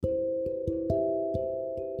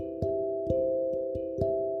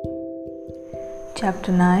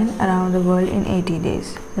Chapter 9 Around the World in 80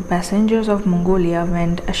 Days. The passengers of Mongolia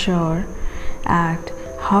went ashore at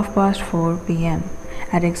 4:30 p.m.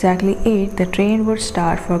 At exactly 8, the train would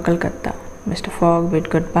start for Calcutta. Mr. Fogg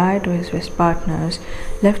bid goodbye to his West partners,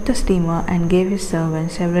 left the steamer, and gave his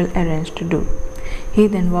servant several errands to do. He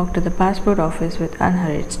then walked to the passport office with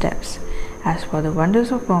unhurried steps. As for the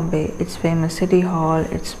wonders of Bombay, its famous city hall,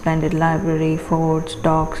 its splendid library, forts,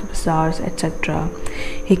 docks, bazaars, etc.,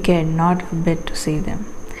 he cared not a bit to see them.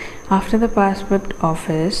 After the passport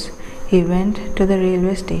office, he went to the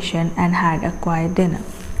railway station and had a quiet dinner.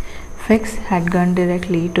 Fix had gone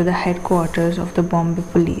directly to the headquarters of the Bombay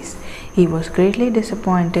police. He was greatly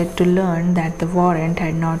disappointed to learn that the warrant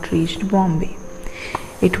had not reached Bombay.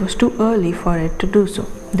 It was too early for it to do so.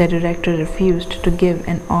 The director refused to give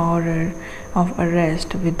an order of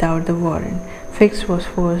arrest without the warrant. Fix was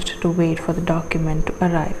forced to wait for the document to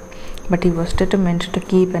arrive, but he was determined to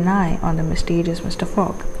keep an eye on the mysterious Mr.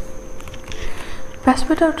 Fogg.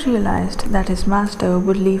 Passepartout realized that his master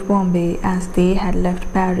would leave Bombay as they had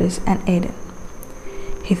left Paris and Aden.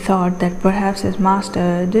 He thought that perhaps his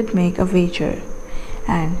master did make a wager,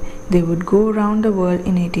 and they would go round the world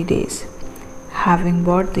in 80 days. Having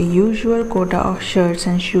bought the usual quota of shirts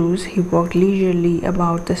and shoes, he walked leisurely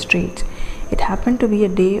about the streets. It happened to be a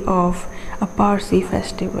day of a Parsi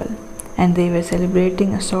festival, and they were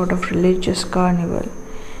celebrating a sort of religious carnival.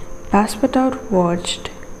 Passepartout watched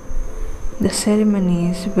the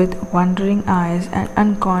ceremonies with wondering eyes and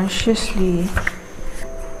unconsciously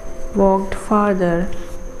walked farther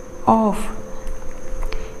off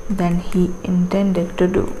than he intended to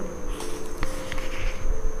do.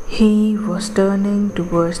 He was turning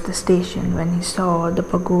towards the station when he saw the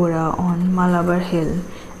pagoda on Malabar Hill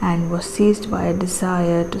and was seized by a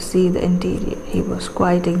desire to see the interior. He was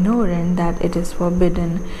quite ignorant that it is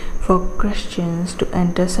forbidden for Christians to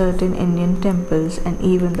enter certain Indian temples, and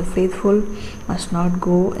even the faithful must not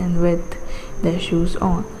go in with their shoes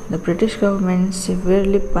on. The British government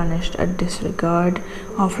severely punished a disregard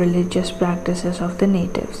of religious practices of the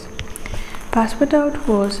natives. Passepartout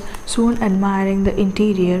was soon admiring the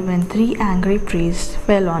interior when 3 angry priests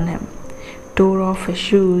fell on him, tore off his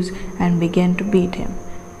shoes, and began to beat him.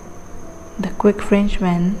 The quick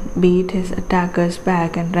Frenchman beat his attackers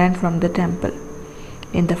back and ran from the temple.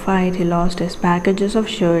 In the fight, he lost his packages of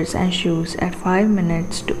shirts and shoes. At 5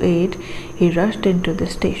 minutes to 8, he rushed into the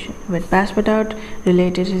station. When Passepartout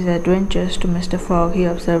related his adventures to Mr. Fogg, he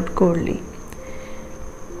observed coldly,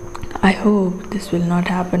 "I hope this will not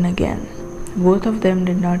happen again." Both of them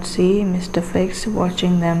did not see Mr. Fix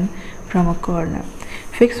watching them from a corner.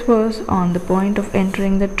 Fix was on the point of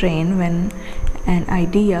entering the train when an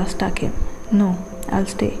idea struck him. "No, I'll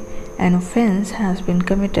stay. An offense has been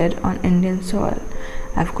committed on Indian soil.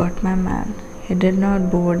 I've got my man." He did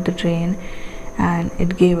not board the train, and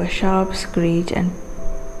it gave a sharp screech and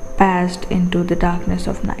passed into the darkness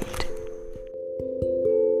of night.